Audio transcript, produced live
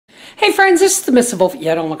Hey friends, this is the Miss Wolfie.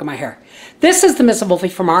 Yeah, don't look at my hair. This is the Miss Wolfie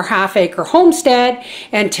from our half-acre homestead,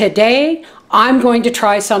 and today I'm going to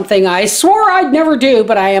try something I swore I'd never do,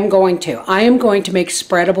 but I am going to. I am going to make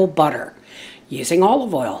spreadable butter using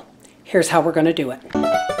olive oil. Here's how we're going to do it.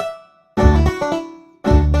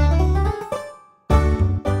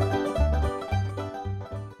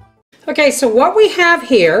 Okay, so what we have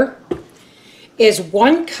here is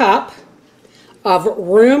 1 cup of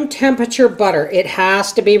room temperature butter. It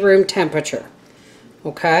has to be room temperature.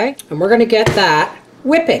 Okay, and we're going to get that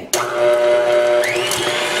whipping.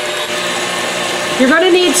 You're going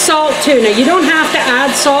to need salt too. Now you don't have to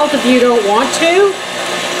add salt if you don't want to,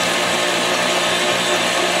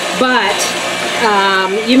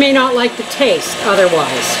 but you may not like the taste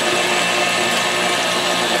otherwise.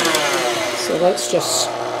 So let's just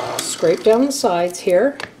scrape down the sides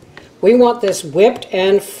here. We want this whipped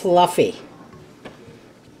and fluffy.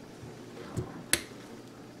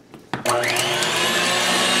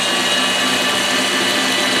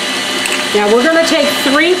 Now we're going to take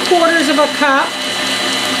 3/4 of a cup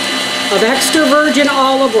of extra virgin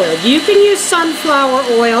olive oil. You can use sunflower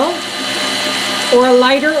oil or a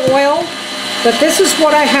lighter oil, but this is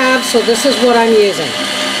what I have, so this is what I'm using.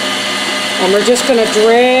 And we're just going to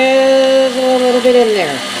drizzle a little bit in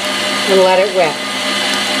there and let it whip.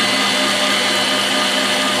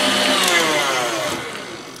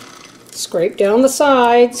 Scrape down the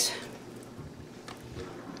sides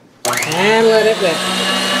and let it whip.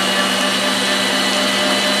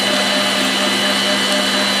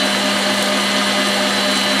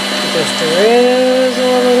 Just drizzle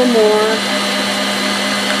a little more.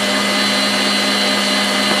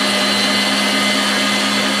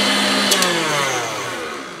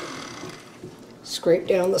 Scrape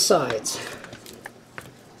down the sides.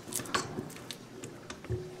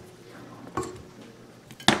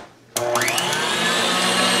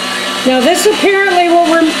 Now this apparently will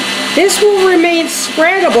remain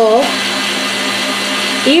spreadable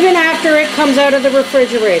even after it comes out of the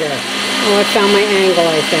refrigerator. Oh, I found my angle,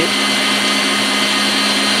 I think.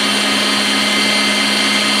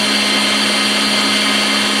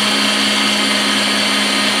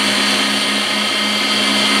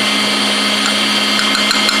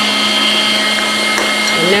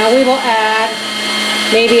 And now we will add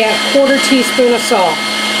maybe a 1/4 teaspoon of salt.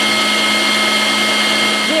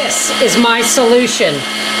 This is my solution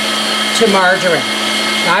to margarine.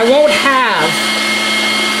 Now, I won't have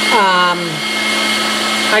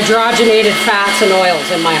hydrogenated fats and oils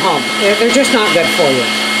in my home. They're just not good for you.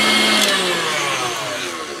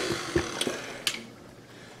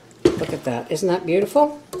 Look at that. Isn't that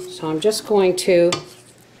beautiful? So I'm just going to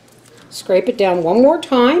scrape it down one more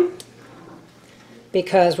time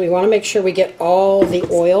because we want to make sure we get all the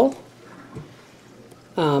oil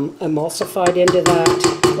emulsified into that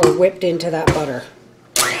or whipped into that butter.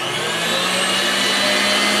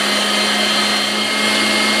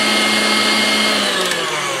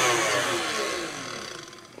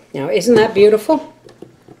 Now, isn't that beautiful?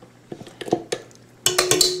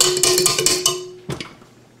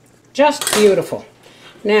 Just beautiful.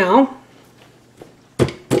 Now,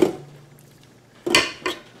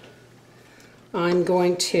 I'm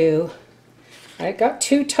going to, I got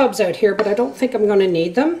 2 tubs out here, but I don't think I'm going to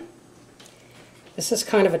need them. This is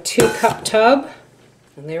kind of a 2-cup tub,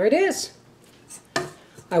 and there it is.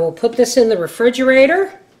 I will put this in the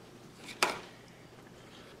refrigerator.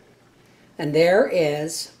 And there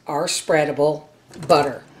is our spreadable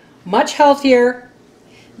butter. Much healthier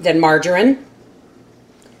than margarine.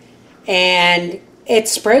 And it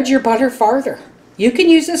spreads your butter farther. You can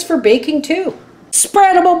use this for baking too.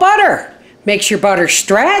 Spreadable butter makes your butter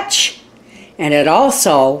stretch, and it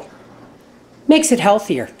also makes it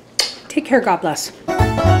healthier. Take care, God bless.